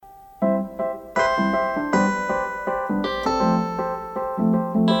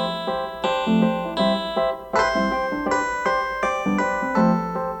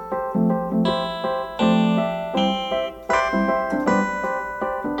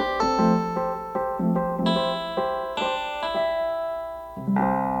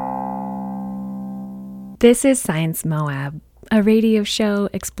This is Science Moab, a radio show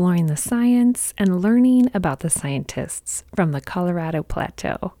exploring the science and learning about the scientists from the Colorado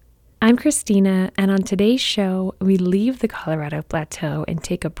Plateau. I'm Christina, and on today's show, we leave the Colorado Plateau and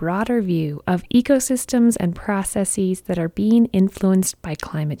take a broader view of ecosystems and processes that are being influenced by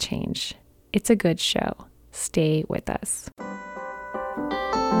climate change. It's a good show. Stay with us.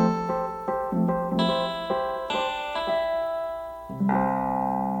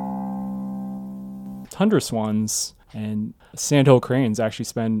 Tundra swans and sandhill cranes actually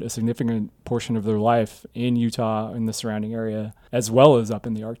spend a significant portion of their life in Utah and the surrounding area, as well as up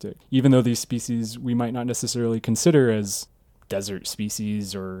in the Arctic. Even though these species we might not necessarily consider as desert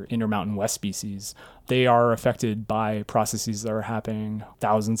species or intermountain west species, they are affected by processes that are happening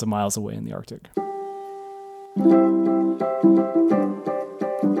thousands of miles away in the Arctic.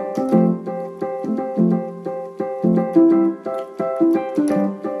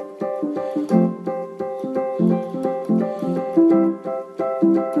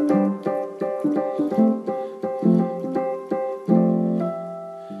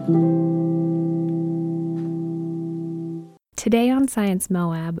 Today on Science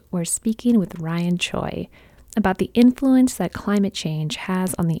Moab, we're speaking with Ryan Choi about the influence that climate change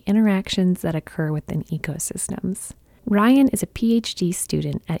has on the interactions that occur within ecosystems. Ryan is a PhD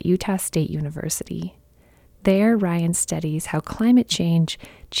student at Utah State University. There, Ryan studies how climate change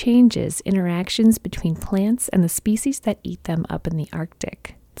changes interactions between plants and the species that eat them up in the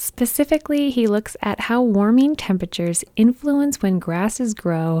Arctic. Specifically, he looks at how warming temperatures influence when grasses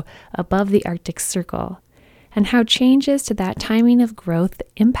grow above the Arctic Circle, and how changes to that timing of growth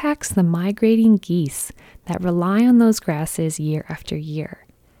impacts the migrating geese that rely on those grasses year after year.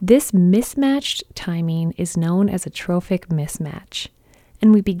 This mismatched timing is known as a trophic mismatch,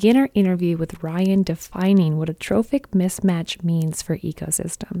 and we begin our interview with Ryan defining what a trophic mismatch means for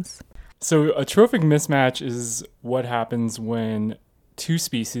ecosystems. So a trophic mismatch is what happens when two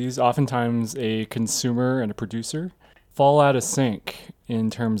species, oftentimes a consumer and a producer, fall out of sync in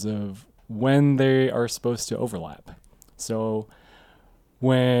terms of when they are supposed to overlap. So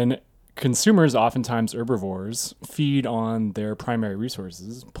when consumers, oftentimes herbivores, feed on their primary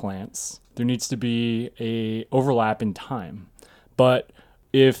resources, plants, there needs to be a overlap in time. But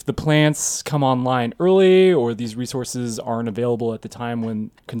if the plants come online early or these resources aren't available at the time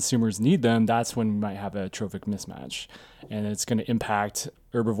when consumers need them, that's when we might have a trophic mismatch. And it's going to impact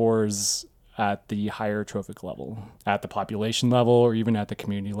herbivores at the higher trophic level, at the population level, or even at the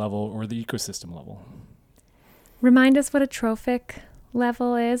community level or the ecosystem level. Remind us what a trophic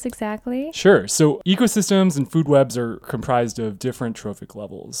level is exactly? Sure. So ecosystems and food webs are comprised of different trophic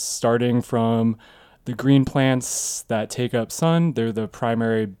levels, starting from the green plants that take up sun. They're the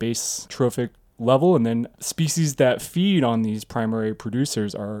primary base trophic level, and then species that feed on these primary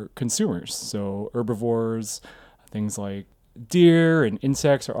producers are consumers. So herbivores, things like deer and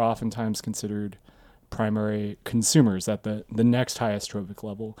insects are oftentimes considered primary consumers at the next highest trophic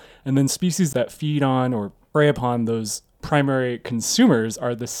level. And then species that feed on or prey upon those primary consumers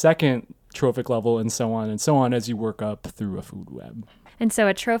are the second trophic level, and so on as you work up through a food web. And so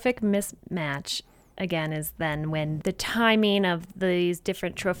a trophic mismatch, again, is then when the timing of these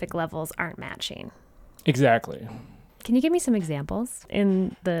different trophic levels aren't matching. Exactly. Can you give me some examples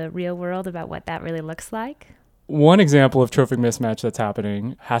in the real world about what that really looks like? One example of trophic mismatch that's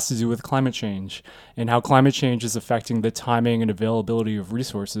happening has to do with climate change and how climate change is affecting the timing and availability of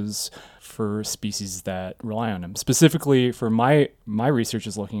resources for species that rely on them. Specifically, for my research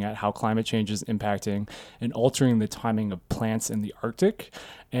is looking at how climate change is impacting and altering the timing of plants in the Arctic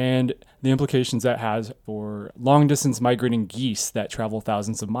and the implications that has for long-distance migrating geese that travel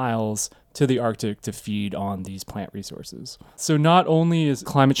thousands of miles to the Arctic to feed on these plant resources. So not only is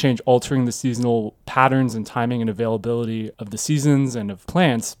climate change altering the seasonal patterns and timing and availability of the seasons and of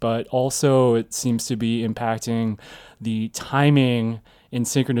plants, but also it seems to be impacting the timing and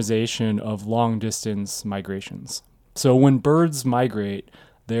synchronization of long-distance migrations. So when birds migrate,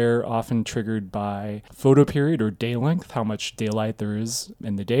 they're often triggered by photoperiod or day length, how much daylight there is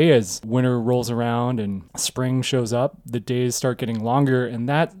in the day. As winter rolls around and spring shows up, the days start getting longer, and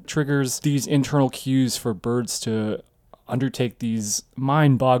that triggers these internal cues for birds to undertake these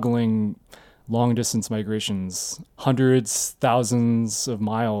mind-boggling long-distance migrations, hundreds, thousands of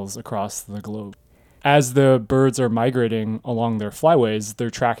miles across the globe. As the birds are migrating along their flyways,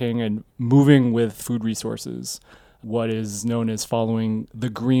 they're tracking and moving with food resources, what is known as following the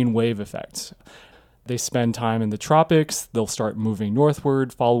green wave effect. They spend time in the tropics, they'll start moving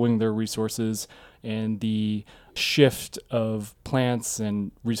northward, following their resources, and the shift of plants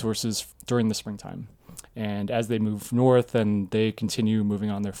and resources during the springtime. And as they move north, then they continue moving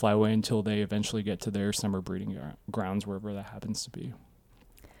on their flyway until they eventually get to their summer breeding grounds, wherever that happens to be.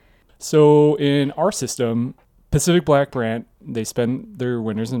 So in our system, Pacific black brant, they spend their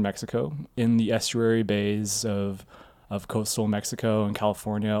winters in Mexico, in the estuary bays of coastal Mexico and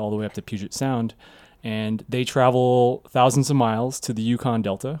California, all the way up to Puget Sound. And they travel thousands of miles to the Yukon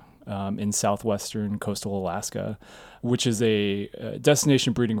Delta in southwestern coastal Alaska, which is a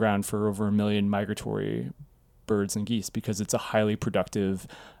destination breeding ground for over 1 million migratory birds and geese, because it's a highly productive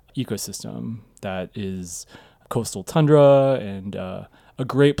ecosystem that is coastal tundra and a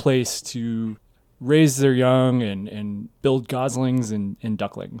great place to raise their young and build goslings and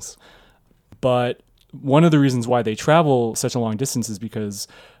ducklings. But one of the reasons why they travel such a long distance is because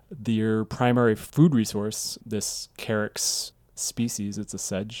their primary food resource, this Carex species, it's a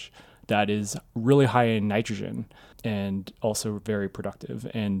sedge that is really high in nitrogen and also very productive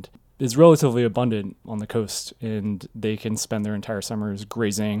and is relatively abundant on the coast. And they can spend their entire summers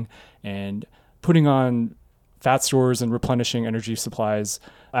grazing and putting on fat stores and replenishing energy supplies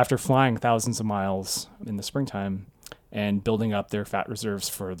after flying thousands of miles in the springtime and building up their fat reserves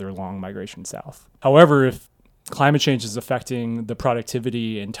for their long migration south. However, if climate change is affecting the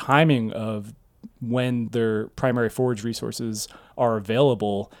productivity and timing of when their primary forage resources are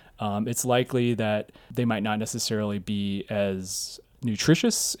available, it's likely that they might not necessarily be as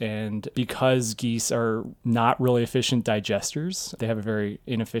nutritious. And because geese are not really efficient digesters, they have a very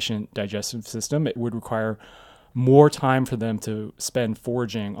inefficient digestive system, it would require more time for them to spend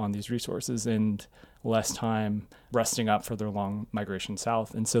foraging on these resources and less time resting up for their long migration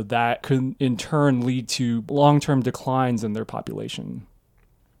south. And so that could in turn lead to long-term declines in their population.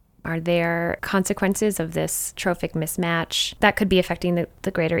 Are there consequences of this trophic mismatch that could be affecting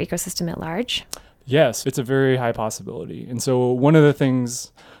the greater ecosystem at large? Yes, it's a very high possibility. And so one of the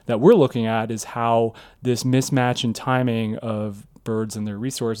things that we're looking at is how this mismatch in timing of birds and their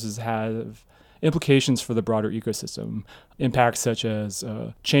resources have implications for the broader ecosystem. Impacts such as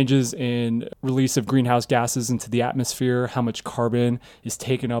changes in release of greenhouse gases into the atmosphere, how much carbon is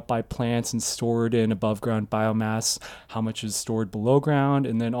taken up by plants and stored in above ground biomass, how much is stored below ground,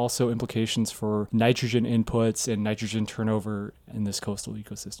 and then also implications for nitrogen inputs and nitrogen turnover in this coastal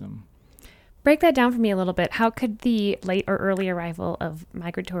ecosystem. Break that down for me a little bit. How could the late or early arrival of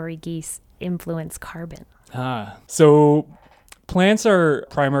migratory geese influence carbon? So plants are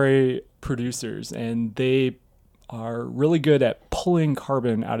primary producers, and they are really good at pulling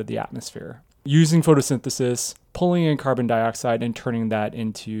carbon out of the atmosphere, using photosynthesis, pulling in carbon dioxide and turning that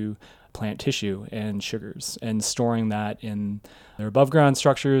into plant tissue and sugars and storing that in their above ground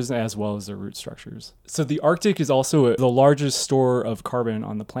structures as well as their root structures. So the Arctic is also the largest store of carbon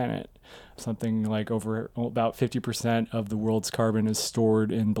on the planet. Something like over about 50% of the world's carbon is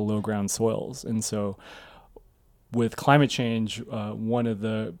stored in below ground soils. And so with climate change, one of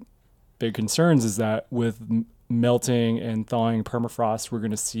the big concerns is that with melting and thawing permafrost, we're going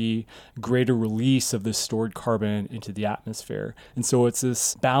to see greater release of this stored carbon into the atmosphere. And so it's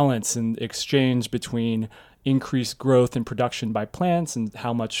this balance and exchange between increased growth and production by plants and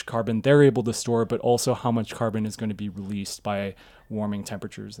how much carbon they're able to store, but also how much carbon is going to be released by warming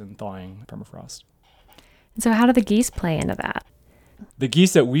temperatures and thawing permafrost. So how do the geese play into that? The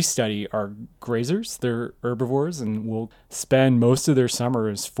geese that we study are grazers. They're herbivores and will spend most of their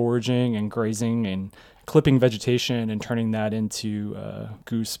summers foraging and grazing and clipping vegetation and turning that into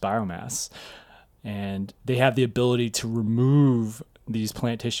goose biomass. And they have the ability to remove these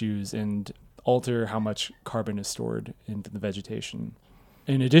plant tissues and alter how much carbon is stored into the vegetation.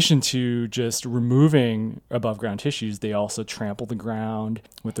 In addition to just removing above ground tissues, they also trample the ground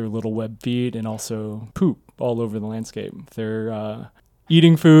with their little web feet and also poop all over the landscape. If they're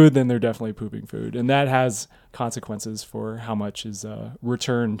eating food, then they're definitely pooping food. And that has consequences for how much is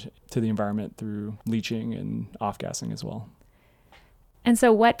returned to the environment through leaching and off-gassing as well. And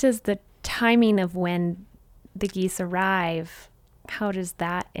so what does the timing of when the geese arrive, how does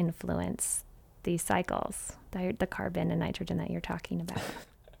that influence these cycles, the carbon and nitrogen that you're talking about?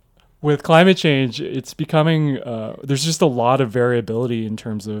 With climate change, it's becoming, there's just a lot of variability in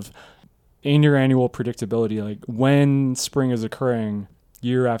terms of annual predictability, like when spring is occurring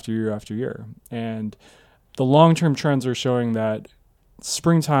year after year after year. And the long-term trends are showing that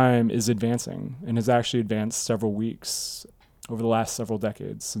springtime is advancing and has actually advanced several weeks over the last several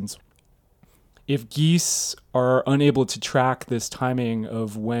decades. Since if geese are unable to track this timing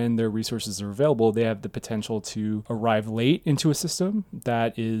of when their resources are available, they have the potential to arrive late into a system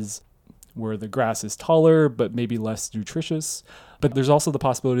that is where the grass is taller but maybe less nutritious. But there's also the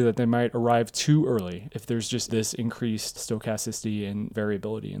possibility that they might arrive too early if there's just this increased stochasticity and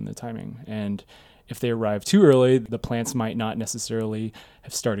variability in the timing. And If they arrive too early, the plants might not necessarily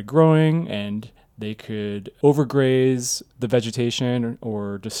have started growing, and they could overgraze the vegetation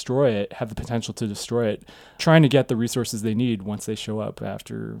or destroy it, have the potential to destroy it, trying to get the resources they need once they show up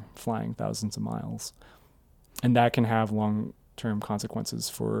after flying thousands of miles. And that can have long-term consequences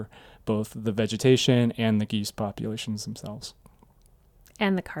for both the vegetation and the geese populations themselves.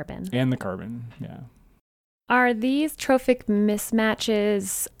 And the carbon. Yeah. Are these trophic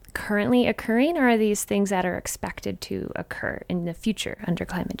mismatches currently occurring, or are these things that are expected to occur in the future under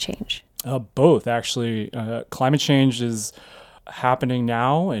climate change? Both, actually. Climate change is happening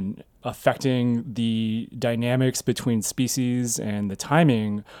now and affecting the dynamics between species and the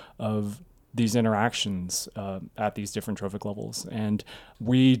timing of these interactions at these different trophic levels. And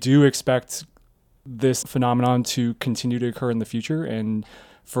we do expect this phenomenon to continue to occur in the future and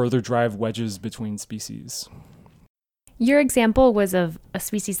further drive wedges between species. Your example was of a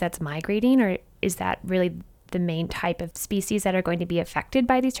species that's migrating, or is that really the main type of species that are going to be affected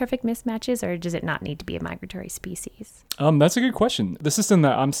by these trophic mismatches, or does it not need to be a migratory species? That's a good question. The system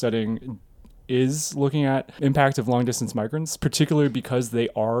that I'm studying is looking at impact of long-distance migrants, particularly because they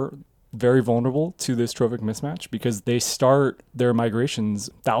are very vulnerable to this trophic mismatch because they start their migrations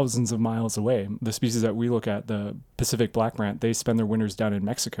thousands of miles away. The species that we look at, the Pacific black brant, they spend their winters down in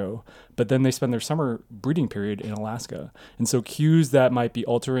Mexico, but then they spend their summer breeding period in Alaska. And so cues that might be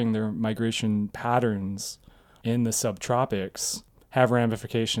altering their migration patterns in the subtropics have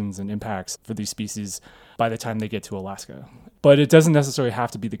ramifications and impacts for these species by the time they get to Alaska. But it doesn't necessarily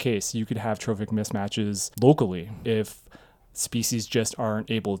have to be the case. You could have trophic mismatches locally if species just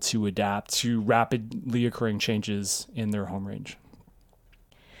aren't able to adapt to rapidly occurring changes in their home range.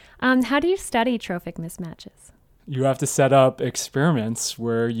 How do you study trophic mismatches? You have to set up experiments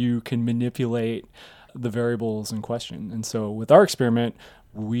where you can manipulate the variables in question. And so with our experiment,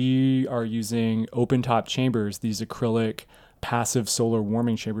 we are using open-top chambers, these acrylic passive solar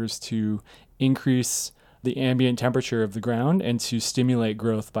warming chambers, to increase the ambient temperature of the ground and to stimulate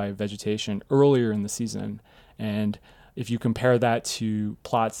growth by vegetation earlier in the season. And if you compare that to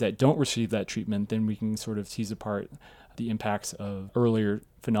plots that don't receive that treatment, then we can sort of tease apart the impacts of earlier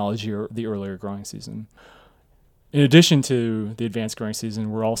phenology or the earlier growing season. In addition to the advanced growing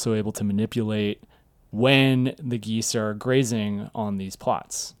season, we're also able to manipulate when the geese are grazing on these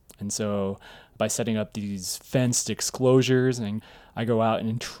plots. And so by setting up these fenced exclosures, and I go out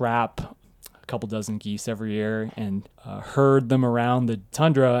and trap a couple dozen geese every year and herd them around the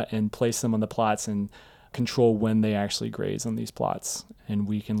tundra and place them on the plots and control when they actually graze on these plots. And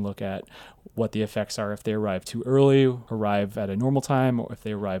we can look at what the effects are if they arrive too early, arrive at a normal time, or if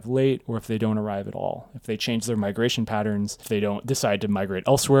they arrive late, or if they don't arrive at all. If they change their migration patterns, if they don't decide to migrate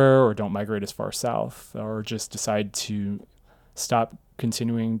elsewhere or don't migrate as far south, or just decide to stop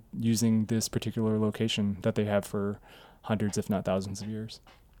continuing using this particular location that they have for hundreds, if not thousands of years.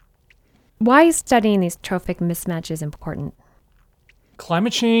 Why is studying these trophic mismatches important?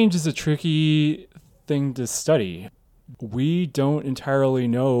 Climate change is a tricky thing to study. We don't entirely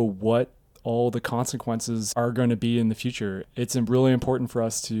know what all the consequences are going to be in the future. It's really important for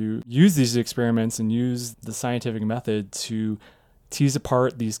us to use these experiments and use the scientific method to tease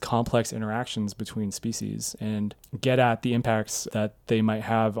apart these complex interactions between species and get at the impacts that they might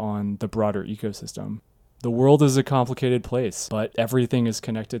have on the broader ecosystem. The world is a complicated place, but everything is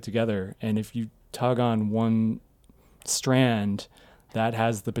connected together. And if you tug on one strand, that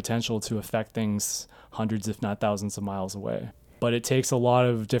has the potential to affect things hundreds, if not thousands of miles away. But it takes a lot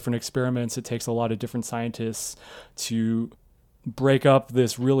of different experiments. It takes a lot of different scientists to break up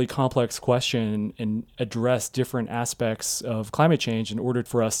this really complex question and address different aspects of climate change in order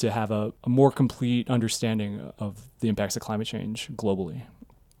for us to have a more complete understanding of the impacts of climate change globally.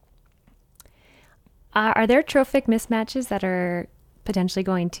 Are there trophic mismatches that are potentially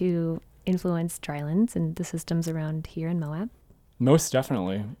going to influence drylands and the systems around here in Moab? Most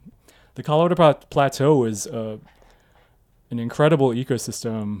definitely. The Colorado Plateau is an incredible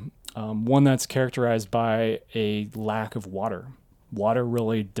ecosystem, one that's characterized by a lack of water. Water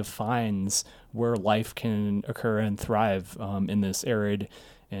really defines where life can occur and thrive in this arid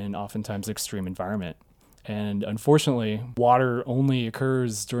and oftentimes extreme environment. And unfortunately, water only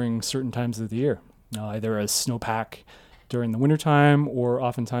occurs during certain times of the year, either as snowpack during the wintertime or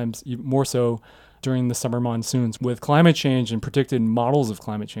oftentimes even more so during the summer monsoons. With climate change and predicted models of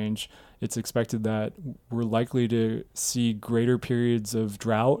climate change, it's expected that we're likely to see greater periods of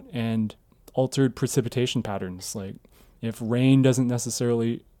drought and altered precipitation patterns. Like if rain doesn't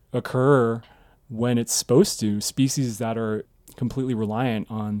necessarily occur when it's supposed to, species that are completely reliant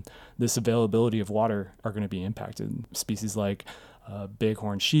on this availability of water are going to be impacted. Species like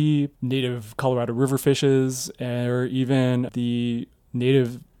bighorn sheep, native Colorado river fishes, or even the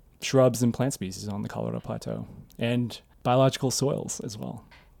native shrubs and plant species on the Colorado Plateau, and biological soils as well.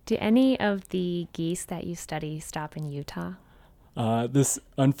 Do any of the geese that you study stop in Utah? This,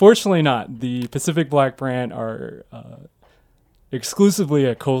 unfortunately not. The Pacific black brant are exclusively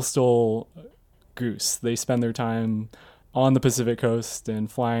a coastal goose. They spend their time on the Pacific coast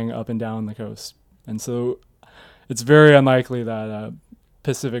and flying up and down the coast. And so it's very unlikely that a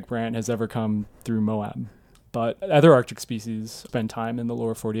Pacific brant has ever come through Moab. But other Arctic species spend time in the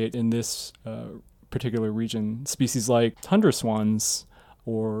lower 48 in this particular region. Species like tundra swans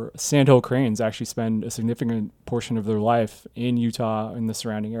or sandhill cranes actually spend a significant portion of their life in Utah and the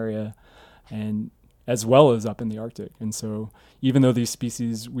surrounding area, and as well as up in the Arctic. And so even though these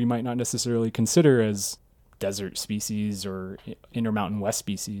species we might not necessarily consider as desert species or intermountain west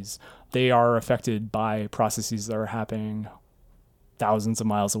species, they are affected by processes that are happening thousands of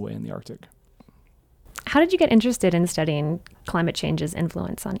miles away in the Arctic. How did you get interested in studying climate change's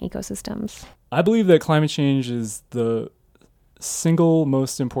influence on ecosystems? I believe that climate change is the single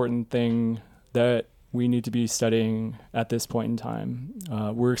most important thing that we need to be studying at this point in time.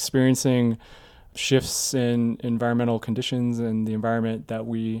 We're experiencing shifts in environmental conditions and the environment that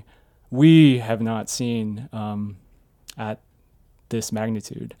we have not seen at this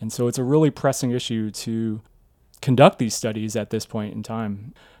magnitude. And so it's a really pressing issue to conduct these studies at this point in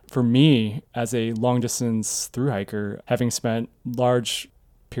time. For me, as a long-distance thru hiker, having spent large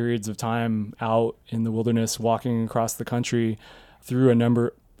periods of time out in the wilderness, walking across the country through a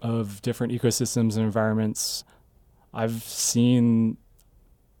number of different ecosystems and environments, I've seen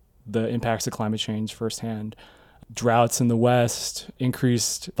the impacts of climate change firsthand. Droughts in the West,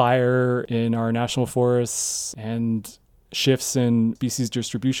 increased fire in our national forests, and shifts in species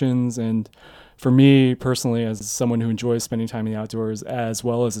distributions. And for me personally, as someone who enjoys spending time in the outdoors, as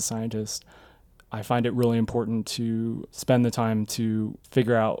well as a scientist, I find it really important to spend the time to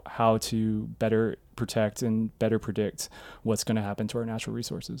figure out how to better protect and better predict what's going to happen to our natural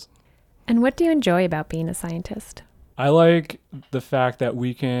resources. And what do you enjoy about being a scientist? I like the fact that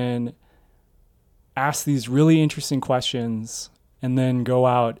we can ask these really interesting questions and then go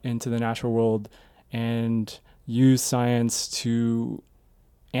out into the natural world and use science to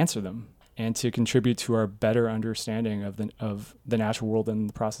answer them and to contribute to our better understanding of the natural world and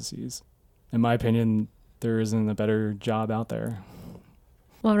the processes. In my opinion, there isn't a better job out there.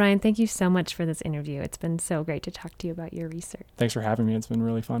 Well, Ryan, thank you so much for this interview. It's been so great to talk to you about your research. Thanks for having me. It's been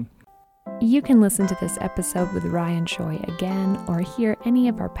really fun. You can listen to this episode with Ryan Choi again, or hear any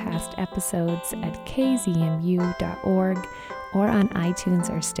of our past episodes at kzmu.org or on iTunes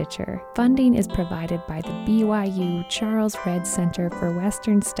or Stitcher. Funding is provided by the BYU Charles Redd Center for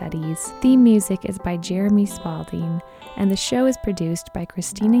Western Studies. Theme music is by Jeremy Spalding, and the show is produced by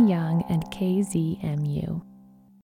Christina Young and KZMU.